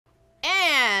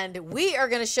And we are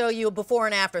going to show you a before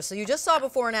and after. So you just saw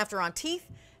before and after on teeth.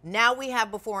 Now we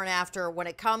have before and after when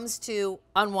it comes to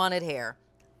unwanted hair,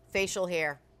 facial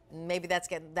hair. Maybe that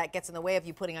gets in the way of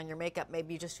you putting on your makeup.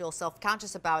 Maybe you just feel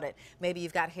self-conscious about it. Maybe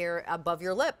you've got hair above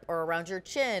your lip or around your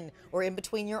chin or in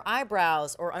between your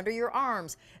eyebrows or under your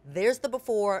arms. There's the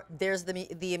before, there's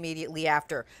the immediately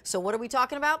after. So what are we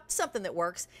talking about? Something that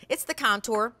works. It's the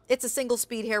Contour. It's a single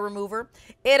speed hair remover.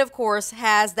 It, of course,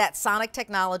 has that sonic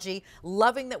technology.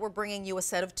 Loving that we're bringing you a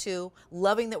set of two.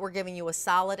 Loving that we're giving you a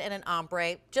solid and an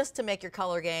ombre just to make your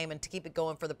color game and to keep it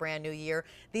going for the brand new year.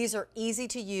 These are easy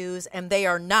to use and they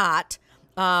are not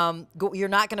you're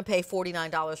not going to pay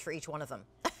 $49 for each one of them.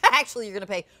 Actually, you're going to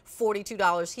pay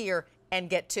 $42 here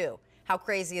and get two. How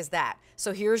crazy is that?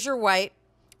 So here's your white.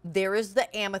 There is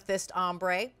the amethyst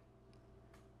ombre.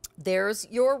 There's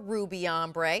your ruby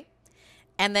ombre.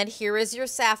 And then here is your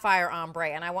sapphire ombre.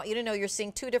 And I want you to know you're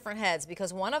seeing two different heads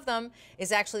because one of them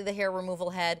is actually the hair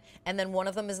removal head and then one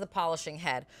of them is the polishing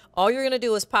head. All you're going to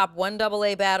do is pop one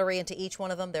AA battery into each one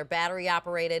of them. They're battery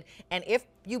operated. And if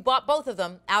you bought both of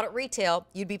them out at retail,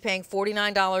 you'd be paying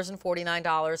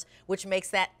 $49.49, which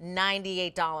makes that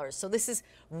 $98. So this is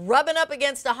rubbing up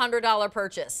against a $100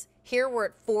 purchase. Here we're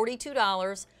at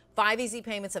 $42. 5 easy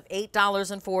payments of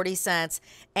 $8.40.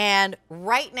 And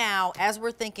right now, as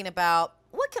we're thinking about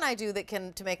what can I do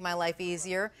to make my life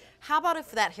easier? How about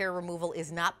if that hair removal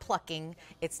is not plucking,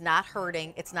 it's not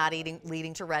hurting, it's not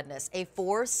leading to redness? A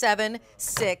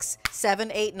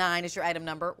 476789 is your item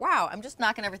number. Wow, I'm just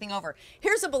knocking everything over.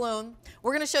 Here's a balloon.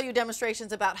 We're going to show you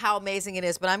demonstrations about how amazing it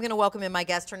is, but I'm going to welcome in my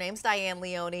guest. Her name's Diane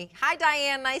Leone. Hi,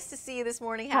 Diane. Nice to see you this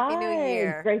morning. Happy New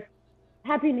Year. Great.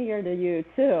 Happy New Year to you,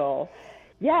 too.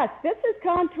 Yes, this is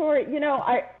Contour. You know,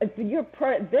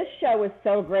 this show is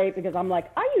so great because I'm like,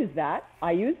 I use that.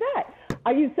 I use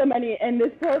so many in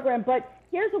this program, but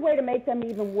here's a way to make them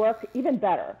work even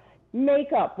better.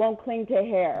 Makeup won't cling to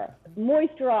hair.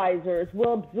 Moisturizers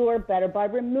will absorb better by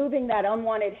removing that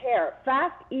unwanted hair.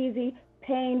 Fast, easy,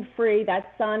 pain-free,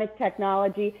 that sonic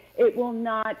technology. It will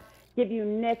not give you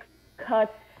nicks,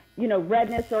 cuts,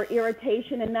 redness or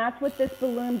irritation, and that's what this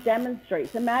balloon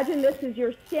demonstrates. Imagine this is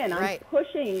your skin. I'm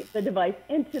pushing the device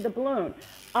into the balloon.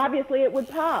 Obviously, it would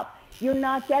pop. You're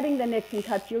not getting the nicks and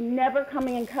cuts. You're never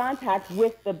coming in contact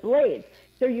with the blades.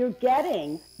 So you're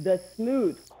getting the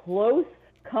smooth, close,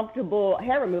 comfortable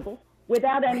hair removal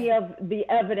without any of the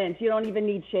evidence. You don't even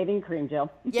need shaving cream,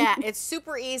 Jill. Yeah, it's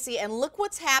super easy. And look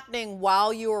what's happening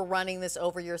while you are running this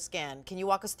over your skin. Can you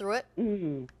walk us through it?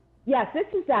 Yes, this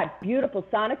is that beautiful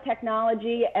sonic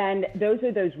technology, and those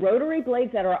are those rotary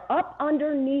blades that are up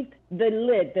underneath the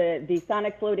lid, the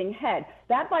sonic floating head.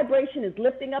 That vibration is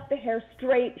lifting up the hair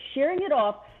straight, shearing it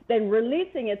off, then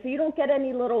releasing it so you don't get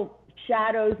any little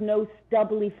shadows, no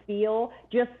stubbly feel,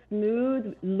 just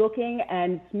smooth looking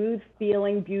and smooth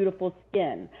feeling, beautiful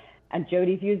skin. And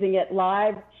Jody's using it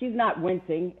live. She's not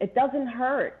wincing. It doesn't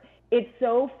hurt. It's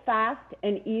so fast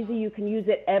and easy. You can use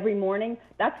it every morning.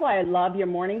 That's why I love your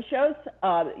morning shows.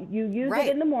 You use it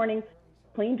in the morning,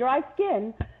 clean, dry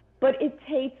skin, but it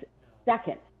takes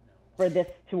seconds for this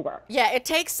to work. Yeah, it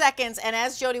takes seconds. And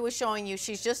as Jody was showing you,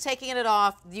 she's just taking it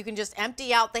off. You can just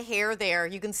empty out the hair there.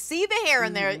 You can see the hair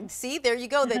in there. See, there you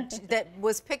go. That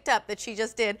was picked up that she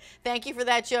just did. Thank you for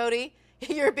that, Jody.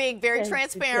 You're being very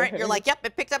transparent. You're like, yep,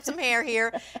 it picked up some hair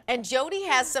here. And Jody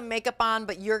has some makeup on,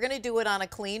 but you're going to do it on a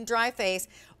clean, dry face.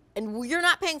 And you're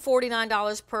not paying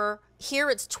 $49 per. Here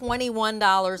it's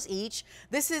 $21 each.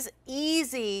 This is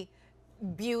easy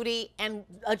beauty and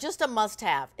just a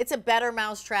must-have. It's a better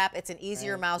mousetrap. It's an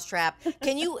easier mousetrap.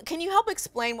 Can you help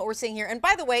explain what we're seeing here? And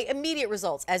by the way, immediate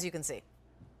results, as you can see.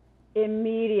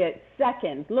 Immediate,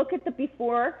 seconds. Look at the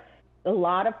before. A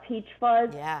lot of peach fuzz.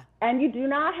 Yeah. And you do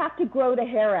not have to grow the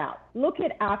hair out. Look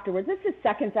at afterwards. This is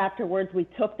seconds afterwards. We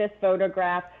took this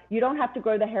photograph. You don't have to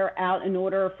grow the hair out in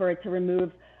order for it to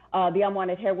remove the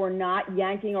unwanted hair. We're not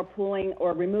yanking or pulling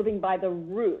or removing by the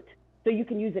root. So you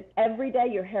can use it every day.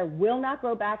 Your hair will not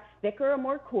grow back thicker or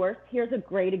more coarse. Here's a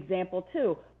great example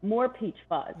too. More peach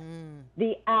fuzz.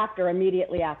 The after,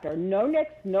 immediately after. No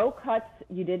nicks, no cuts.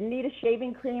 You didn't need a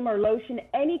shaving cream or lotion.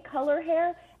 Any color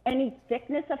hair, any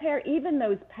thickness of hair, even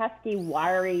those pesky,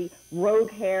 wiry rogue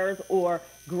hairs or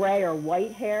gray or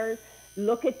white hairs.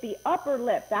 Look at the upper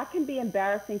lip. That can be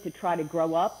embarrassing to try to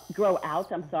grow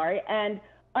out, and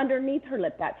underneath her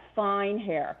lip, that fine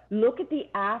hair. Look at the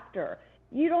after.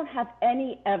 You don't have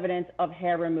any evidence of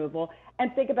hair removal.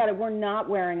 And think about it, we're not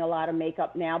wearing a lot of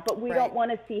makeup now, but we don't want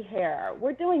to see hair.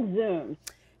 We're doing Zooms.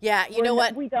 Yeah, you know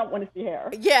what? We don't want to see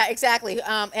hair. Yeah, exactly.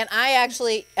 And I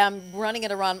actually am running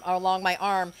it along my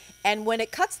arm, and when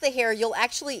it cuts the hair, you'll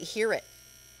actually hear it.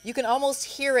 You can almost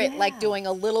hear it like doing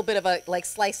a little bit of a like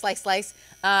slice, slice, slice.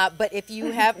 But if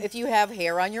you have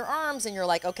hair on your arms and you're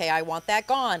like, okay, I want that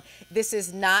gone, this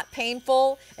is not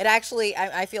painful. It actually,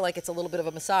 I feel like it's a little bit of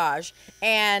a massage,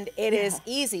 and it is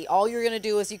easy. All you're gonna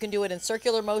do is you can do it in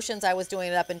circular motions. I was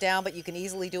doing it up and down, but you can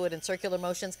easily do it in circular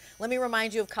motions. Let me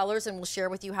remind you of colors and we'll share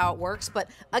with you how it works. But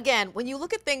again, when you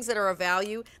look at things that are of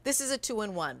value, this is a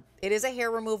 2-in-1. It is a hair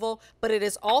removal, but it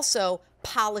is also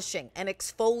polishing and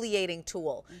exfoliating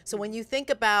tool. So when you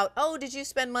think about, oh, did you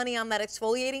spend money on that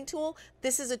exfoliating tool?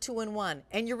 This is a 2-in-1,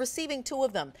 and you're receiving 2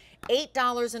 of them.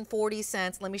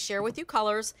 $8.40. Let me share with you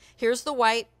colors. Here's the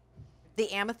white.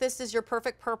 The amethyst is your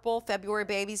perfect purple. February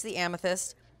baby's the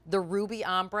amethyst. The ruby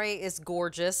ombre is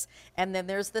gorgeous. And then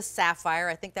there's the sapphire.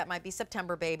 I think that might be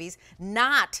September babies.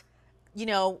 Not, you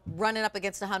know, running up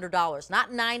against $100,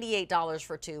 not $98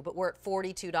 for 2, but we're at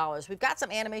 $42. We've got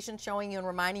some animation showing you and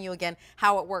reminding you again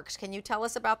how it works. Can you tell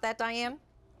us about that, Diane?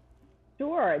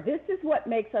 Sure. This is what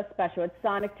makes us special. It's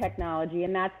sonic technology,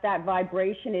 and that's that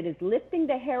vibration. It is lifting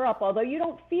the hair up, although you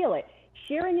don't feel it,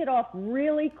 shearing it off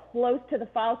really close to the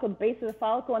follicle, base of the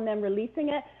follicle, and then releasing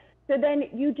it. So then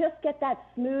you just get that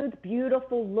smooth,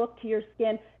 beautiful look to your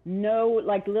skin. No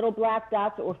like little black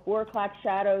dots or 4 o'clock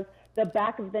shadows. The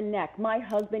back of the neck. My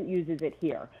husband uses it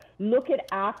here. Look at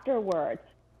afterwards.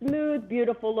 Smooth,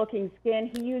 beautiful looking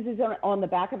skin. He uses it on the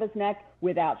back of his neck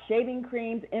without shaving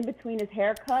creams, in between his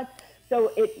haircuts.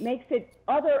 So it makes it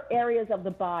other areas of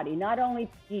the body, not only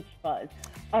peach fuzz,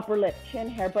 upper lip, chin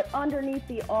hair, but underneath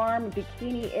the arm,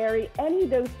 bikini area, any of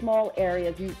those small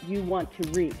areas you want to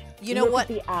reach. You know what?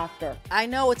 Look at the after. I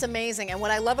know, it's amazing. And what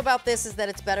I love about this is that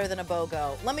it's better than a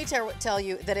BOGO. Let me tell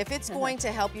you that if it's going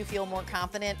to help you feel more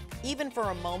confident, even for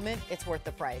a moment, it's worth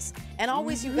the price. And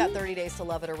always you've got 30 days to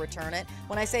love it or return it.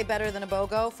 When I say better than a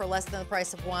BOGO, for less than the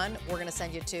price of 1, we're going to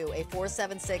send you 2. A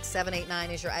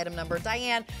 476789 is your item number.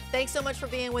 Diane, thanks so much for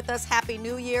being with us. Happy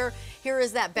New Year. Here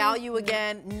is that value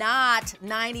again, not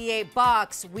 98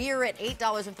 bucks. We're at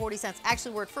 $8.40.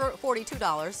 Actually, we're at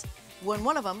 $42. When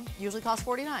one of them usually costs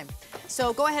 $49.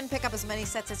 So go ahead and pick up as many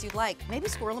sets as you'd like. Maybe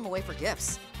squirrel them away for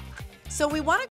gifts. So we want to